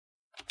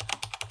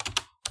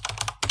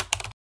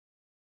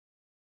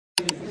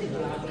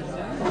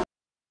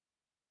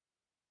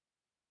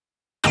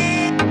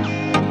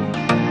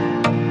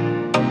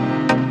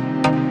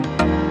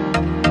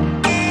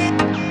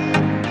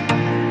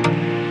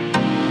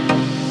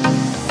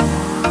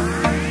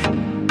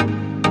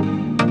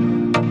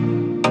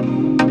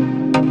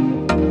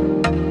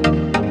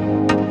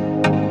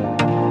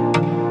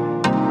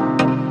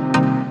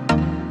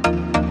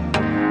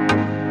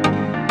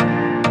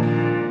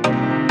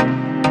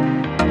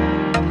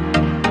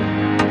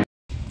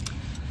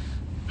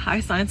Hi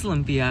Science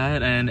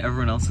Olympiad and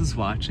everyone else who's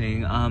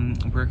watching.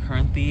 We're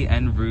currently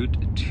en route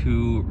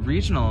to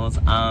regionals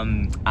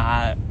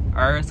at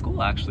our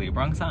school, actually,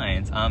 Bronx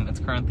Science. It's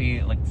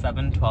currently like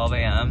 7:12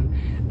 a.m.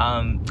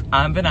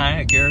 I'm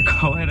Banik, your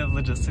co-head of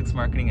Logistics,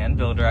 Marketing, and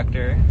Build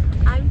Director.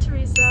 I'm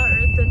Teresa,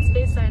 Earth and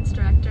Space Science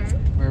Director.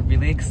 We're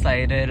really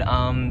excited.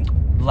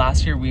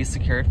 Last year we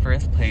secured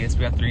first place.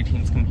 We have 3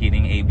 teams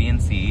competing, A, B,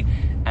 and C.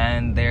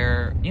 And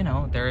there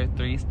are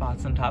 3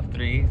 spots in top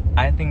 3.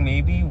 I think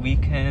maybe we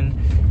can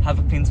have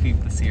a clean sweep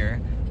this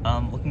year.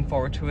 Looking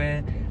forward to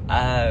it.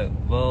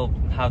 We'll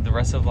have the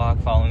rest of the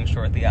vlog following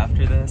shortly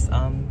after this.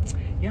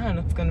 Yeah, and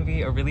it's gonna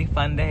be a really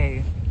fun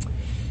day.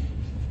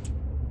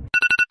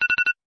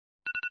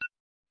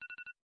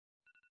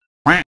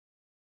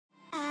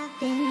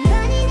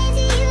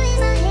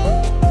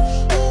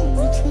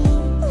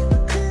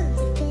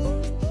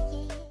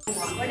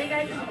 What are you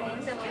guys'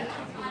 names and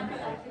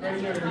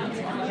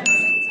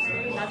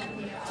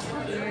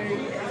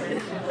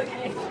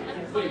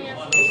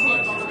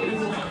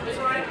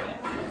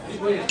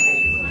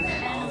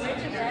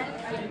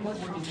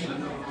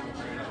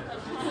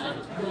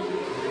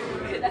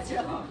that's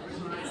your okay.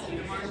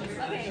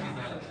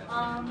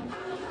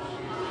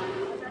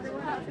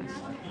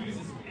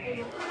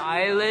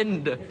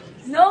 Island!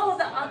 No,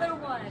 the other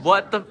one.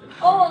 What the?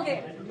 Oh,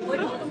 okay. What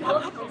do you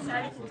both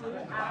decided to do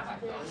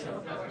after the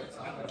show?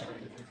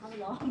 How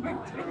long we're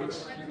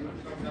finished?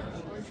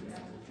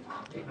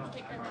 You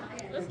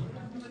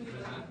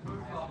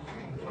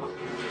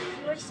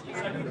were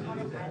stranded on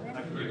an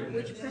island.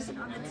 Which person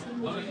on the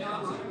team would you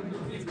not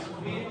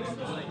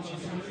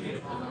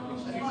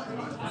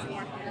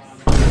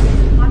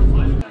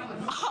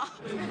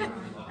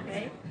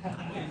okay.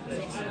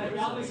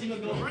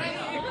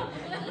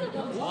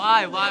 Why?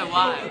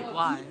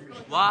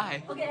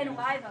 Okay, and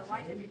why though?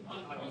 Why did it?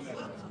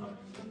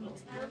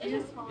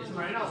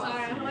 Sorry, I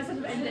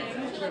wasn't ending.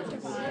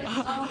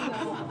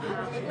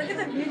 Look at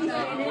the beauty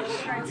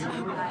finish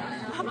cartoon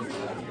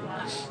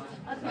guys.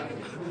 Okay.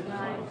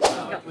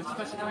 Which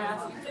question do I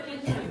ask?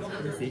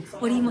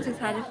 What are you most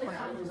excited for?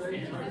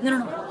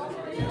 No.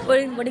 What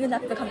are you gonna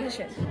have for the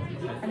competition?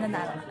 And then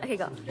that. Okay,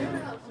 go.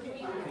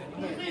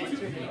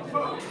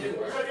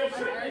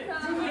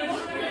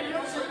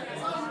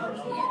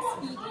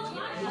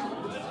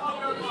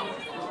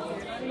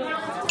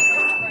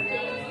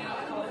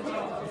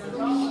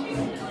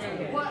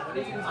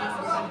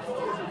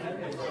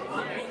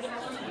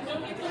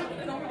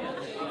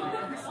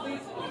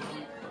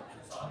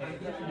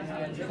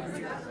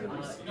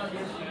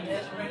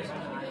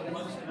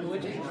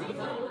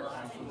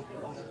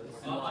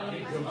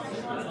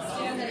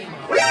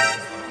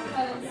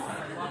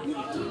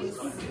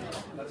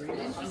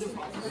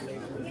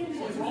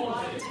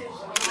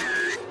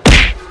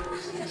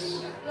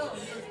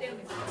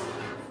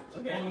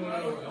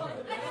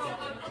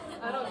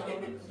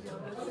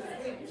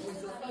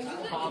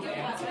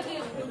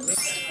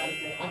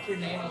 What's your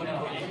name?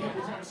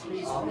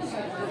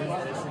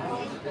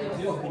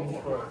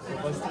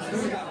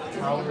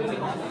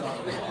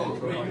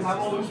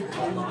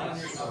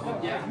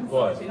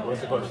 What?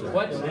 What's the question?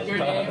 What's your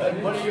name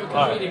and what are you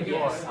competing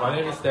for? My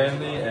name is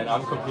Stanley and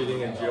I'm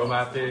competing in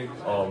geomapping,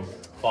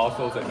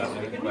 fossils, and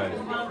magnetic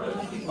planets.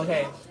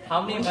 Okay,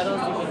 how many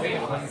medals do you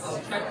win?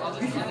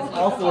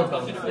 All 4 of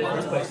them.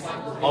 First place.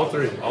 All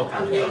 3.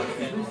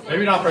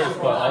 Maybe not first,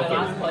 but all 3.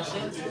 Last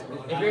question.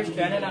 If you're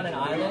stranded on an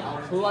island,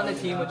 who on the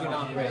team would you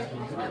not bring?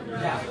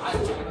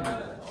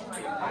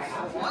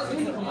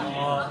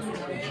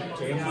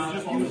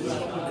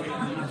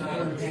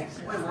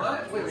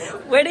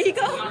 Where did he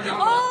go?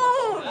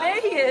 Oh,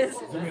 there he is.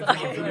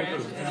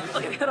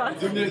 Okay, hold on.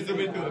 Zoom in to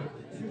him.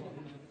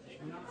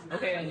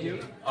 Okay, and you?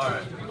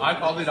 Alright. I'd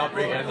probably not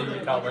bring Andy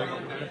Cowboy.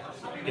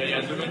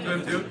 Yeah, zoom into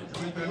him too.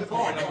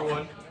 Number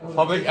 1.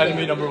 Public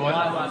enemy number 1.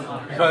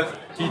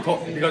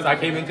 Because I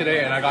came in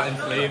today and I got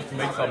enslaved to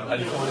make some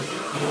pencils.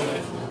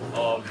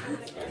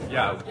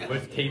 Yeah,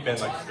 with tape and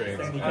like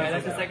string. Okay,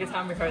 that's the second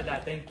time we heard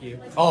that. Thank you.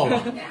 Oh.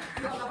 I'm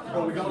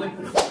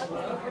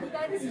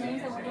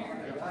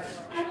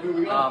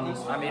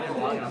Aiden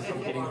Wong and I'm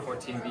competing for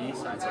Team B,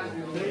 Science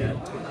Olympiad.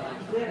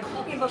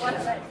 Okay, but what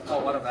event? Oh,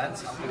 what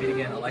events? I'm competing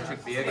in electric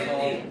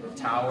vehicle,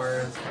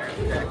 towers,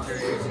 trajectory,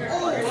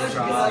 bungee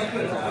drop.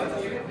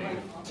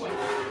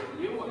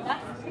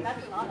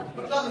 That's a lot of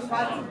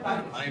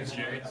My name's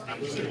Jerry.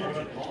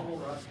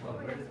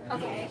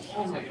 Okay.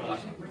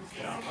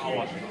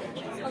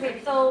 Okay,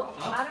 so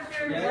out of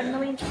your 1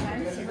 million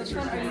events, which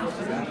one are you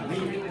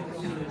doing?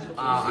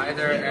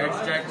 Either air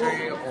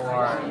trajectory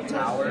or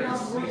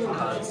towers,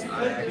 because I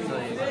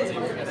actually was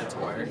able to get it to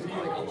work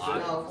like a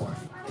lot before.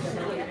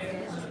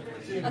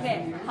 Okay,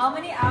 how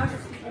many hours of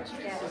sleep did you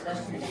get?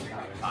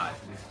 5.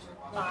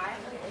 5?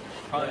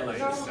 Probably like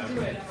 7.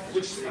 7?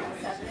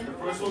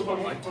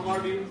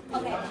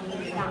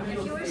 Okay, now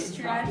if you were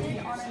stranded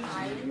on an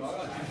island, who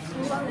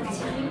on the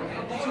team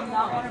would you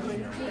not want to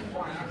bring to?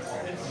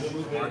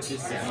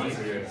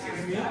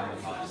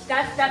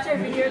 That's your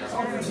video.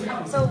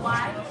 So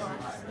why?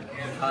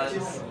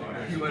 because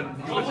he would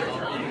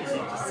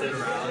just sit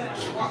around.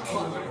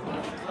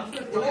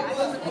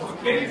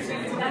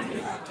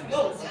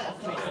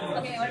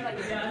 Okay, what about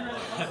you?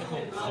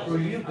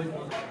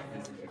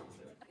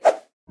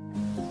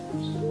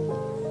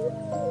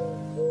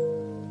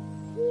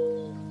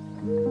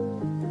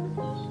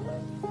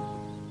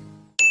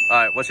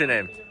 Alright, what's your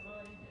name?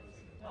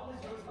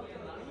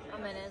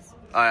 I'm Enes.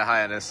 Alright,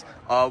 hi Enes.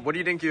 What do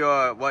you think you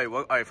are,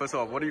 alright, first of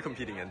all, what are you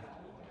competing in?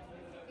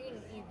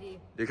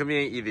 EV. You're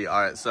competing in EV,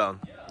 alright, so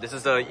this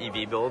is the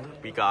EV build.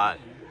 We got,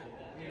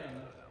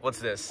 what's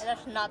this?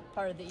 That's not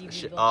part of the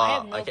EV build. I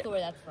have no clue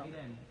where that's from.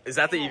 Is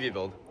that the EV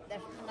build?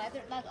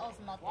 That's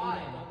also not the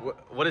EV build.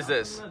 What is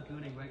this?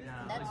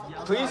 That's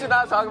Please do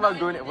not talk about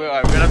gooning. We're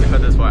gonna have to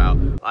cut this part out.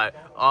 Alright,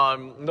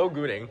 no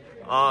gooning.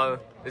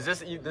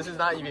 This is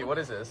not EV, what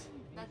is this?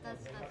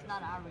 That's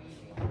not our EV.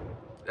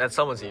 That's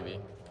someone's EV.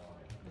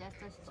 That's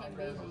just Team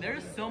Basic.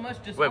 There's so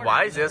much disorder. Wait,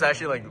 why is this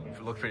actually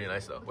look pretty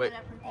nice though? Wait,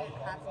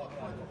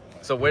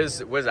 so where's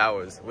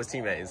ours? Where's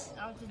Team A's?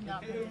 Ours is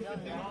not printed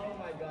on there.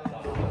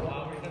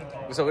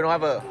 So we don't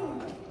have a,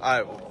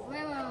 alright.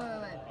 Wait.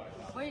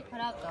 Where you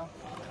cut out though?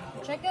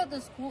 Check out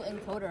this cool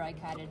encoder I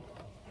catted.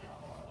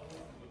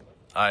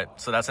 Alright,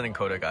 so that's an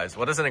encoder, guys.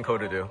 What does an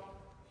encoder do?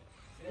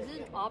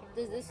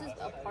 This is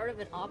a part of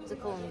an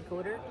optical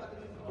encoder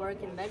where it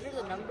can measure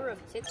the number of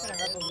ticks in a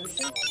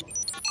revolution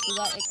so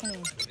that it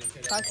can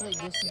calculate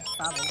distance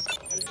traveled.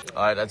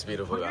 Alright, that's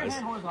beautiful, guys.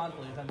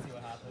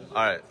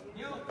 Alright.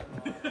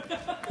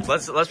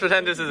 Let's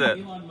pretend this is it.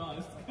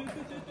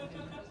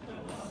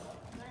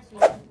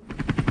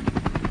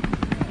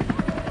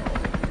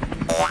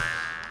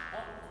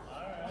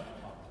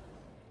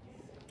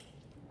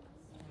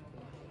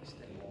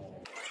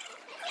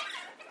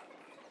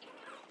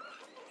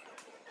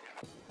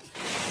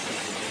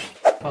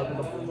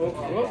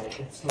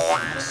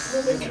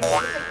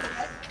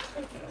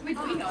 Wait,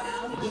 do we know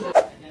now?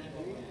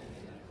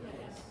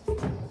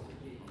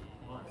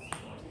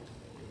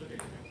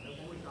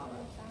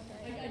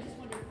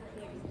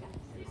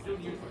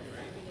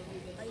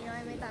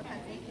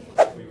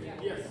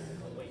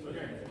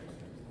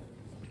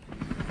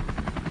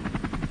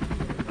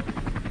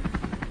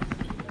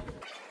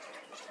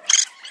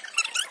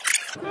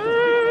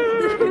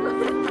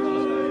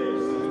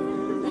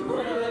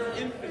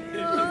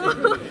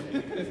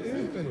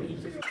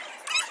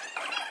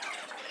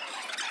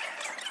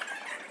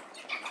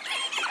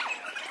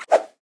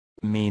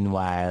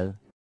 Meanwhile.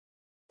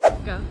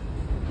 Go.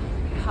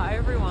 Hi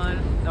everyone.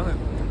 Okay,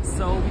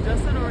 so we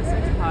just did over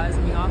 6 pies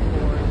and we got 4.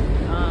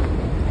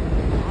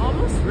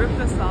 Almost ripped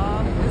us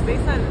off because they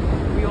said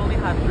we only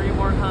had 3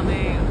 more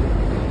coming.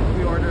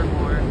 We ordered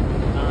more.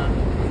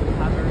 So we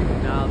have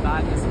everything now.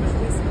 That is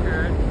officially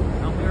secured.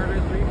 We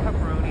ordered 3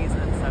 pepperonis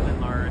and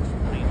 7 large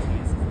plain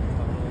cheese in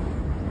total.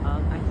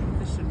 I think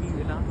this should be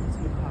enough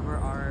to cover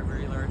our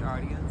very large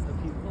audience of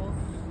people.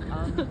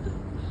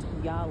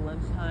 Yeah,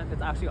 lunchtime,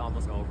 it's actually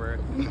almost over.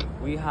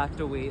 We had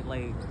to wait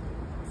like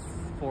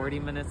 40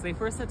 minutes. They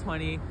first said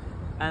 20,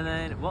 and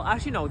then, well,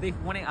 actually no,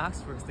 when I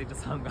asked first, they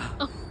just hung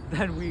up.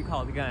 Then we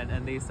called again,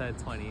 and they said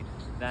 20.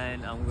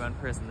 Then we went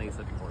first, and they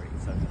said 40.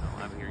 So,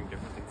 I'm hearing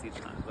different things each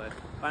time, but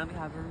finally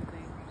have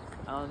everything.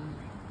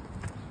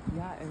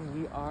 Yeah, and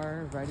we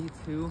are ready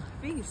to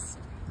feast.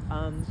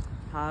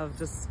 Have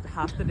just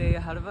half the day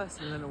ahead of us,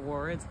 and then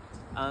awards.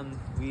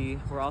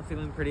 We're all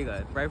feeling pretty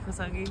good, right,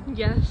 Prasangi?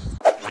 Yes.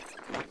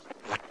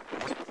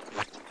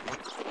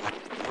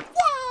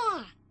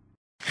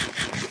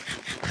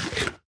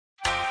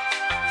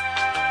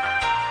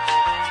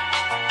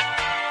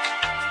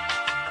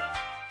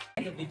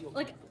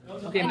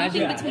 Okay,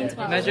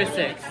 measure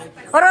 6.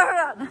 Hold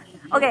on.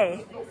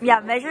 Okay, yeah,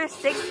 measure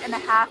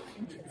 6.5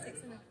 inches.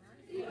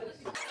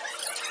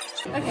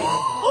 Okay.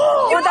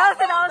 Oh, that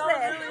was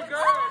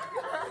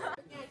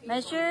it.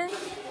 Measure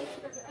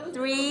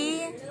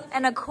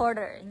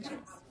 3.25 inches.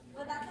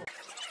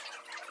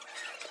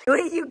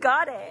 Wait, you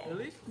got it.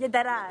 Really? Yeah,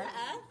 that ass.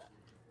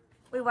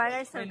 Wait, why did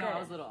I so good? No, I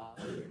was a little off.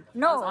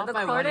 No, the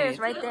quarter is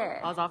right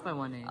there. I was off by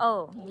 1/8.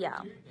 Oh,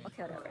 yeah.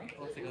 Okay, whatever.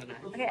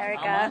 Okay,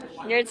 Erica,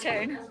 your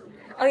turn.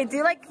 Okay,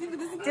 do like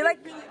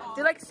 7.5.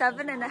 7.5?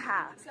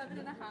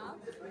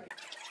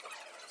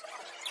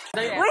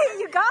 Wait,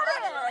 you got it!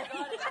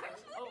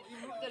 Oh, you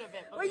moved it a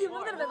bit. Wait, you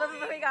moved it a bit, but we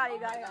got it, you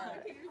got it.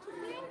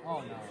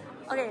 Oh no.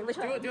 Okay, which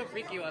one? Do a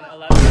freaky one.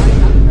 11.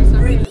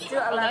 Do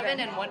 11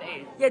 and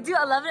 1/8. Yeah, do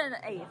 11 and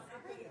 1/8.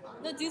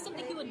 No, do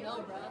something you would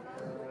know, bro.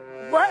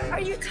 What are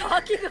you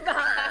talking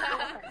about?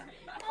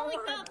 Oh my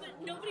god,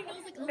 but nobody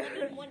knows like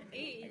 11 and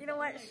 1/8. You know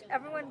what?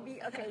 Everyone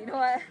be okay. You know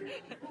what?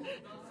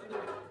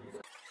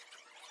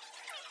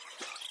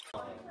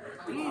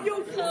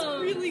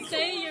 Really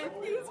say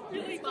it's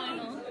really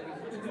final.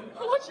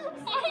 What's your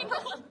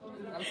final?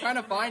 I'm trying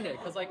to find it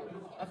because like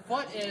a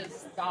foot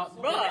is about.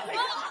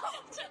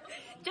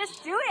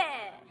 Just do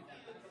it.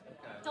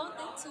 Don't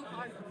think too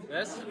hard.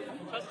 This?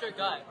 Trust your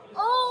gut.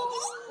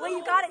 Oh, wait,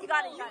 you got it.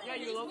 Yeah,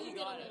 you low-key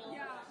got it.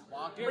 Yeah.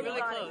 Lock it. You're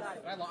really close.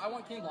 I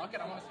want King lock it.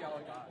 I want to see how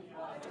it got.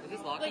 Is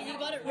this locked? Wait, you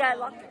got it. Yeah, I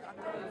locked it.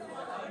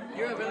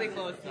 You're really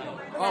close though.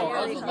 Oh,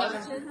 I was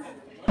 11.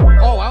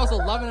 Oh, I was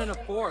 11 and a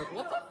 4th.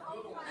 What the?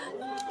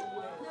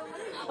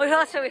 Wait,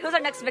 who's our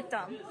next victim?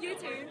 Your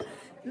turn.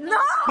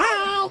 No!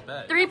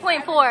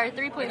 3.4.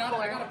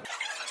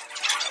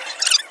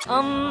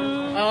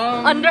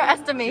 3.4.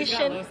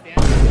 Underestimation.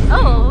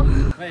 Oh.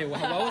 Wait,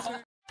 what was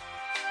her?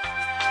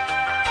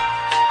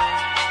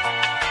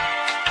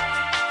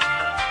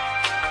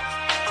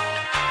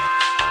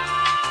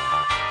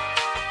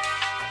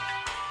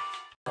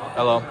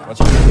 Hello, what's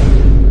your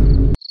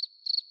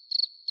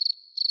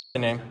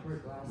name?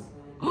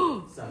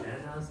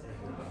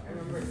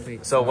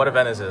 So what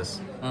event is this?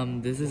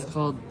 This is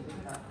called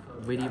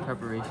witty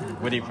preparation.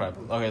 Witty prep.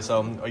 Okay,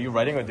 so are you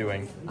writing or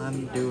doing?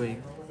 I'm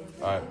doing.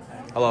 Alright.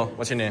 Hello,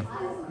 what's your name?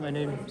 My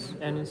name's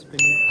Anis.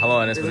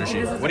 Hello, Anis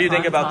Benushi. What do you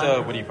think about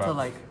the witty prep?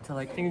 I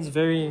think it's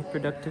very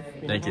productive.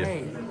 Thank you.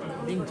 Hey,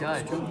 being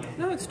judged.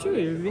 No, it's true.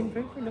 You're being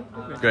very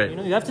productive. Great. You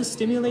know, you have to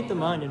stimulate the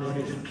mind in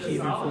order to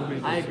achieve your full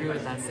grade. I agree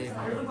with that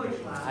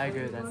statement. I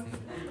agree with that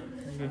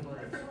statement.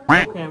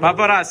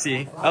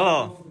 Paparazzi.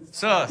 Hello.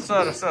 Sir,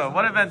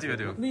 what event do you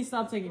do? Please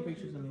stop taking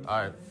pictures of me.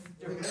 Alright.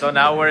 So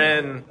now we're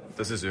in,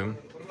 this is Zoom.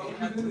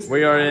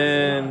 We are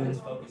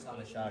in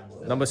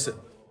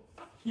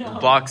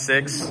block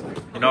 6.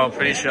 You know,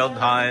 pretty chilled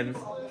time.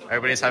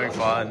 Everybody's having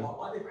fun.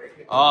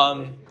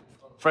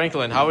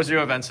 Franklin, how was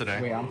your event today?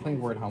 Wait, I'm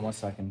playing Word Home. 1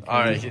 second.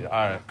 Alright.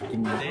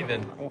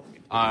 David.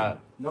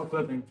 No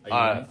clipping.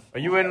 Are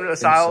you in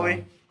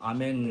Cielle?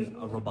 I'm in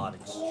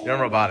robotics. You're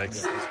in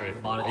robotics. That's great.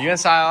 Are you in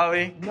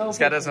Cielle? No. This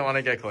guy doesn't want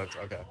to get clipped.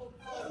 Okay.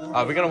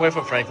 We're gonna wait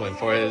for Franklin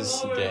for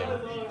his game.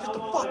 Shut the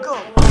fuck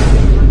up.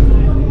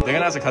 They're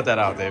gonna have to cut that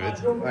out, David.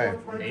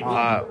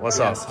 What's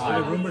up?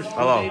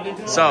 Hello.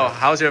 So,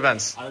 how's your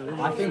events?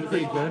 I think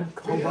pretty good.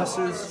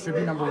 Codebusters should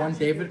be #1.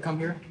 David, come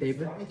here.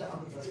 David.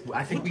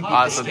 I think we beat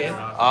the kid.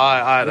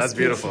 Alright, that's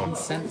beautiful. Should be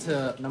sent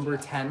to number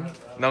 10.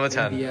 Number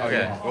 10. Okay,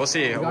 yeah. we'll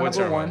see. We got What's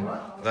number your 1.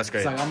 That's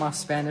great. So I got my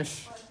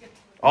Spanish.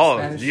 Oh,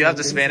 Spanish do you have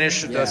the things.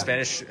 Spanish, Yeah.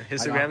 Spanish I got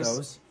histograms?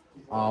 those.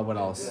 What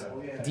else?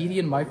 DD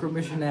and Microbe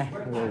mission.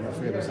 We'll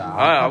figure this out.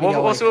 Alright,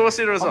 we'll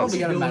see the results. Probably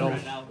get a medal.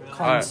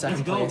 Alright.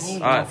 Second place.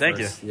 Alright, thank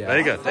you. Yeah.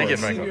 Very good. Thank you,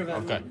 Franklin.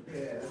 Okay.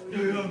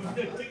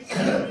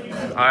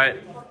 Alright,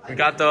 we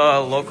got the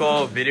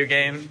local video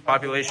game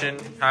population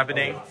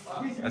happening.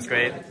 That's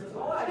great.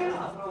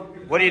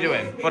 What are you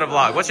doing for the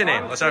vlog? What's your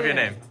name? Let's start with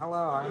your name.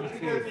 Hello, I'm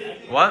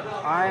Atif. What?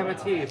 I am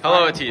Atif.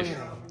 Hello, Atif.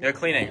 You're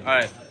cleaning.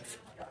 Alright.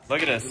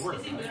 Look at this.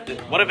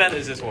 What event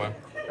is this for?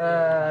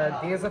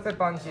 These are for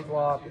bungee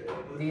drop.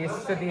 These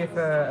should be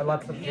for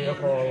electric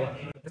vehicle.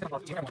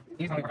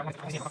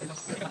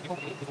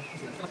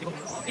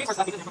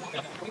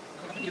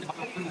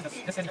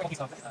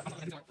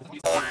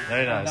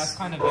 Very nice. That's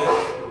kind of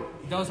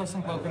it. Those are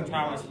some broken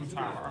towers from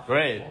Tower.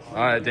 Great.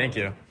 Alright, thank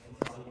you.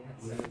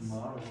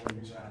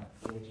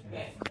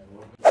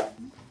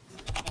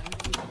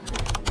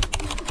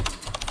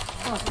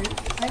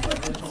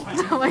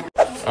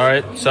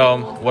 Alright, so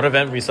what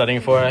event are we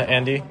studying for,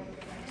 Andy?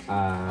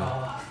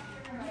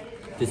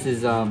 This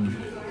is AMP.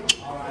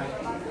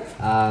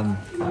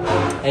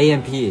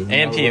 AMP.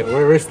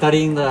 We're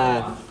studying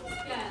the.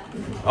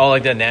 Oh,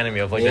 like the anatomy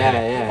of like Yeah, the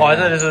yeah, Oh, I yeah.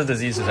 thought this was a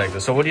disease detector.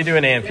 So what do you do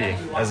in AMP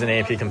as an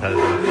AMP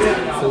competitor?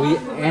 So we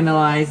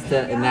analyze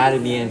the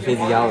anatomy and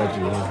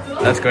physiology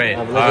That's great.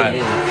 of Alright.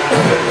 living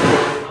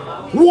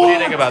What do you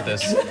think about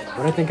this? beings. What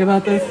do I think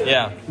about this?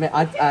 Yeah. Man,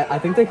 I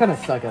think they kind of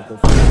suck at this.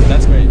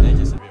 That's great. Thank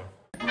you, Sabir.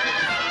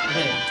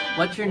 Okay,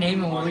 what's your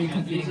name and what were you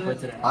competing for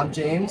today? I'm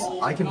James.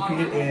 I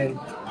competed in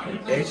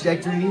air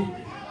trajectory,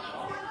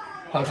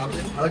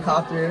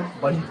 helicopter,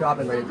 bungee drop,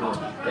 and ready to do it.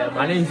 Yeah,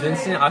 my name's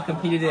Vincent. I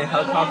competed in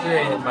helicopter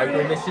and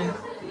micro mission.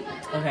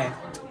 Okay,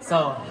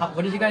 so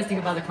what did you guys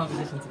think about the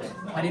competition today?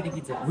 How do you think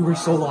you did? We were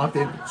so locked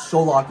in.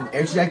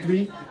 Air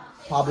trajectory,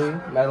 probably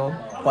medal.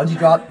 Bungee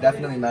drop,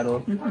 definitely medal.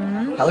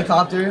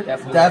 Helicopter,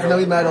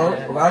 definitely medal.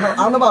 I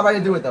don't know about ready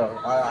to do it though.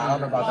 I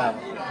don't know about that.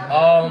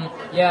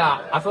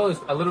 Yeah, I felt it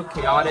was a little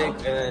chaotic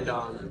and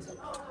a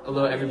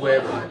little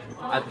everywhere, but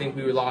I think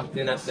we were locked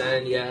in at the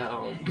end. Yeah,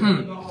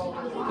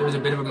 there was a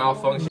bit of a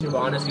malfunction, but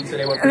honestly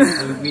today went pretty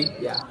smoothly.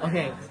 Yeah.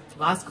 Okay,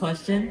 last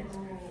question.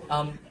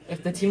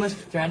 If the team was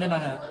stranded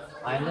on an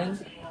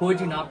island, who would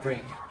you not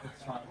bring?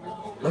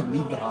 Like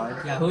leave behind.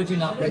 Yeah, who would you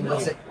not bring? Like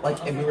let's say, like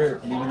if we were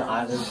leaving the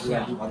island, we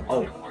had to do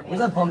oh, where's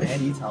that bum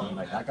Andy telling?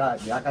 Like that guy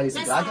needs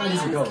to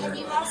go. Can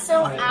you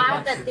also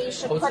add that they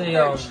should I would put say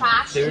their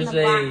trash in there's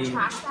the black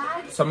trash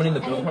bag? someone in the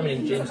build department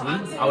named James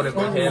Lee. I would have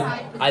brought him.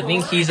 I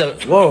think he's a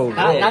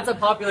That's a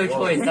popular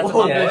choice. That's a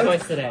popular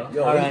choice today.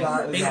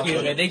 Alright, thank you.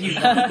 Okay, thank you.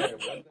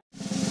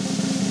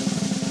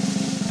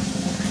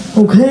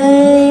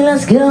 Okay,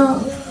 let's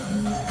go.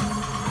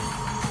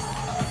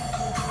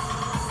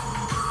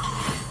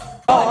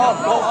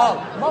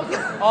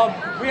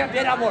 We have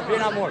Vietnam more.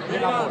 Woodrow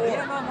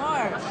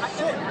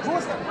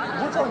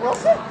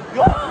Wilson?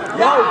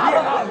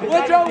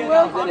 Woodrow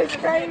Wilson is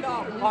crazy.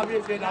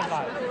 Obvious Vietnam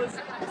guy.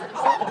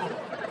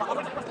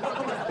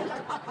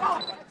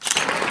 Awesome.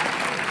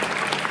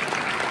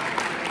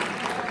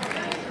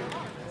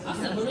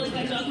 We're really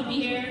glad y'all could be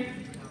here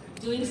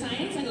doing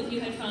science. I hope you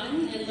had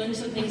fun and learned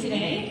something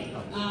today.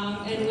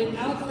 And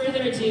without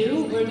further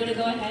ado, we're going to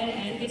go ahead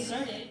and get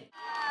started.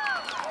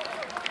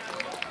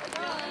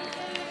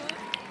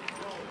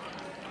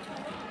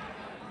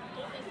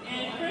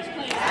 And first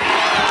place.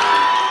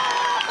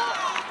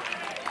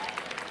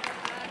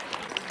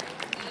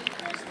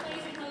 First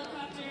place in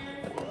helicopter.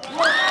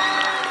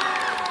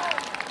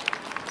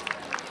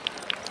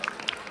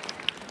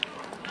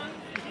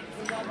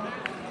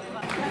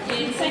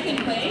 In second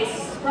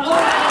place,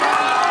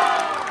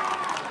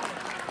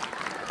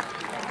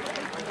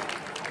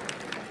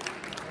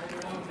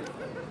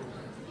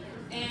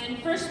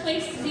 and first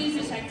place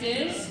disease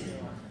detectives.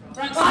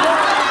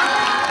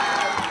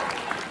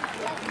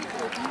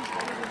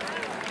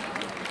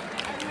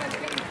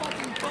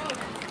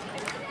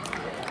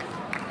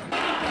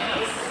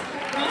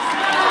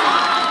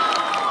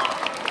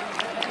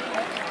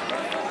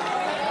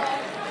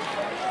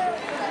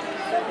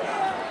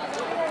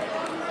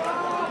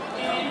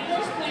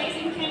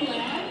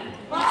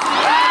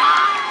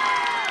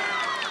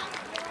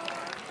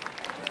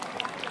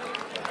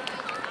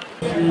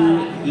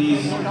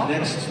 These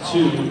next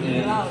two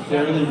in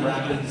fairly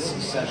rapid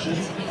succession.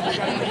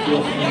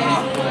 Feel free to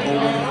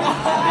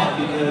hold up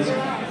because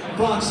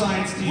Bronx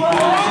Science team.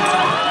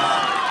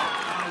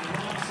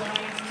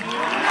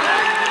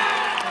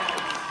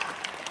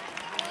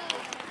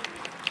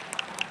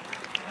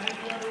 Thank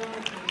you everyone.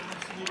 It's been an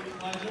absolute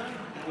pleasure.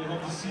 And we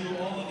hope to see you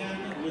all again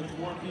with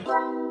more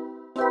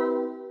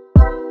people.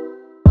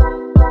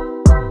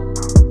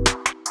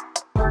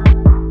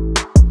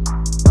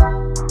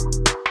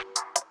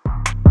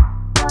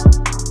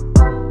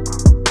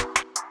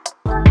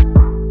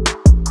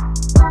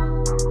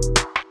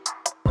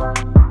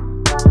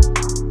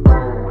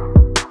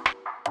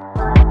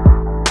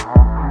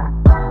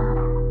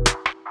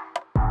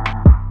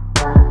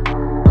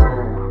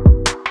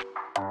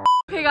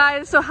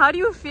 Guys, so how do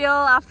you feel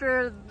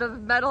after the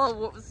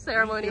medal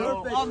ceremony?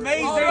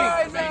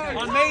 Amazing!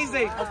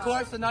 Amazing! Of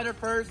course, another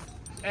first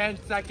and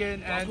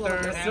second and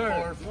third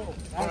and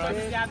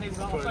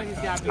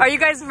fourth. Are you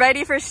guys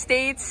ready for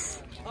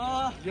states?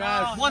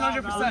 Yes,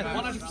 100%.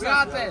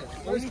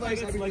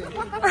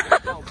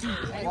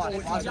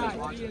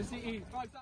 100%.